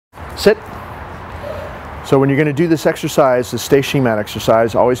sit. So when you're going to do this exercise, the stationing mat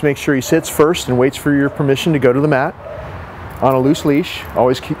exercise, always make sure he sits first and waits for your permission to go to the mat on a loose leash.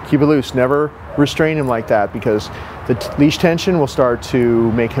 Always keep it loose. Never restrain him like that, because the leash tension will start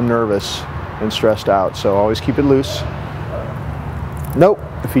to make him nervous and stressed out. So always keep it loose. Nope.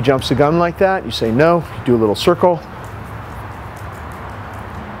 If he jumps the gun like that, you say no. You do a little circle.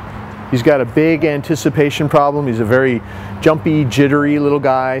 He's got a big anticipation problem. He's a very jumpy, jittery little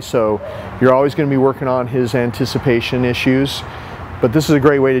guy, so you're always going to be working on his anticipation issues. But this is a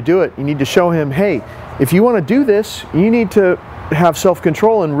great way to do it. You need to show him, hey, if you want to do this, you need to have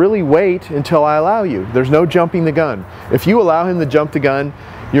self-control and really wait until I allow you. There's no jumping the gun. If you allow him to jump the gun,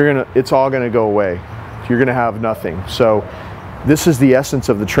 it's all going to go away. You're going to have nothing. So this is the essence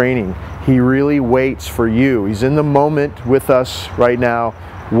of the training. He really waits for you. He's in the moment with us right now,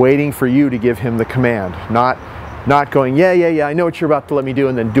 waiting for you to give him the command, not going, yeah, I know what you're about to let me do,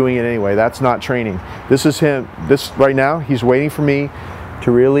 and then doing it anyway. That's not training. This is him. This right now, he's waiting for me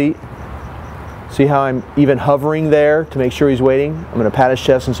to really see how I'm even hovering there to make sure he's waiting. I'm going to pat his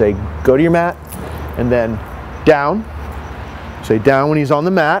chest and say, go to your mat, and then down. Say down when he's on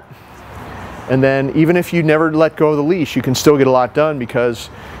the mat. And then even if you never let go of the leash, you can still get a lot done, because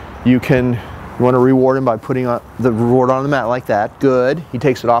you want to reward him by putting the reward on the mat like that. Good. He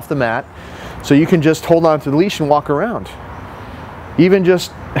takes it off the mat. So you can just hold on to the leash and walk around. Even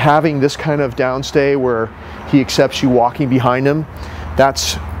just having this kind of downstay where he accepts you walking behind him,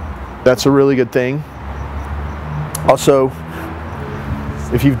 that's a really good thing. Also,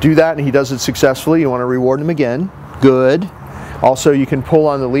 if you do that and he does it successfully, you want to reward him again. Good. Also, you can pull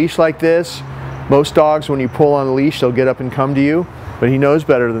on the leash like this. Most dogs, when you pull on the leash, they'll get up and come to you, but he knows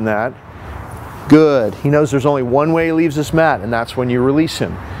better than that. Good. He knows there's only one way he leaves this mat, and that's when you release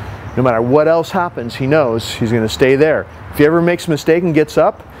him. No matter what else happens, he knows he's going to stay there. If he ever makes a mistake and gets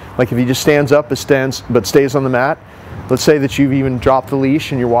up, like if he just stands up but stays on the mat, let's say that you've even dropped the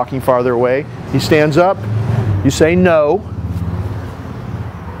leash and you're walking farther away, he stands up, you say no,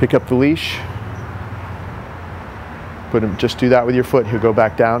 pick up the leash, just do that with your foot, he'll go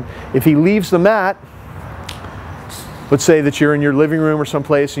back down. If he leaves the mat, let's say that you're in your living room or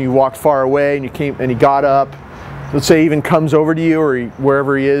someplace and you walked far away and he got up, let's say he even comes over to you or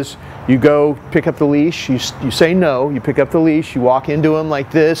wherever he is, you go pick up the leash, you say no, you pick up the leash, you walk into him like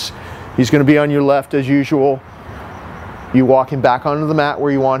this, he's going to be on your left as usual, you walk him back onto the mat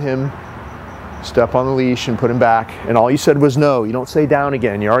where you want him, step on the leash and put him back, and all you said was no. You don't say down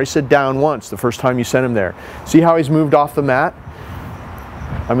again. You already said down once the first time you sent him there. See how he's moved off the mat?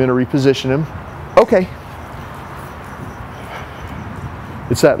 I'm going to reposition him. Okay.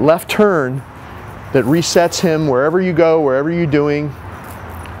 It's that left turn that resets him wherever you go, wherever you're doing,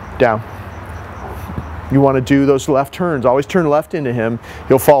 down. You want to do those left turns. Always turn left into him.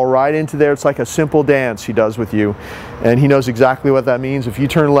 He'll fall right into there. It's like a simple dance he does with you. And he knows exactly what that means. If you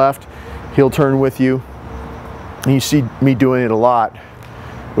turn left, he'll turn with you. And you see me doing it a lot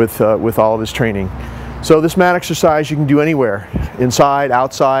with all of his training. So this mat exercise you can do anywhere. Inside,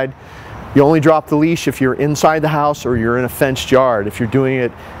 outside. You only drop the leash if you're inside the house or you're in a fenced yard. If you're doing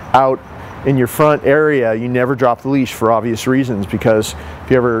it out in your front area, you never drop the leash for obvious reasons, because if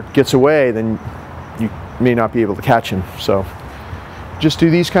he ever gets away, then you may not be able to catch him. So just do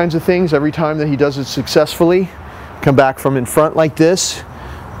these kinds of things every time that he does it successfully. Come back from in front like this.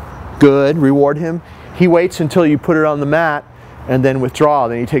 Good. Reward him. He waits until you put it on the mat and then withdraw.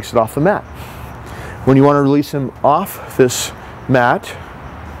 Then he takes it off the mat. When you want to release him off this mat,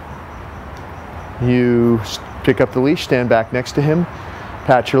 you pick up the leash, stand back next to him,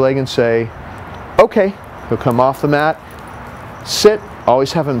 pat your leg and say, okay. He'll come off the mat, sit.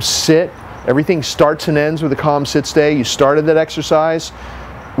 Always have him sit. Everything starts and ends with a calm sit stay. You started that exercise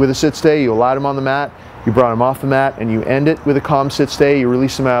with a sit stay. You allowed him on the mat. You brought him off the mat, and you end it with a calm sit stay. You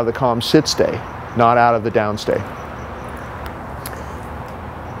release him out of the calm sit stay, not out of the down stay.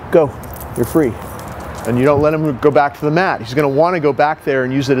 Go. You're free. And you don't let him go back to the mat. He's going to want to go back there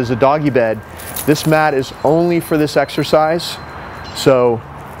and use it as a doggy bed. This mat is only for this exercise, so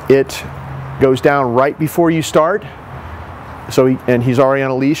it goes down right before you start. So and he's already on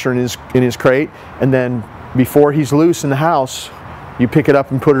a leash or in his crate, and then before he's loose in the house, you pick it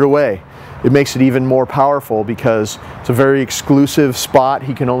up and put it away. It makes it even more powerful because it's a very exclusive spot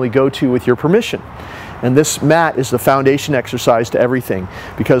he can only go to with your permission. And this mat is the foundation exercise to everything,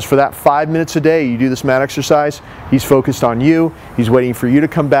 because for that 5 minutes a day you do this mat exercise, he's focused on you, he's waiting for you to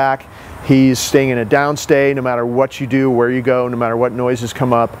come back, he's staying in a down stay no matter what you do, where you go, no matter what noises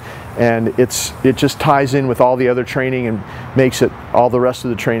come up, and it just ties in with all the other training and makes it all the rest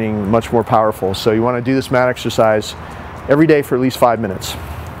of the training much more powerful. So you want to do this mat exercise every day for at least 5 minutes.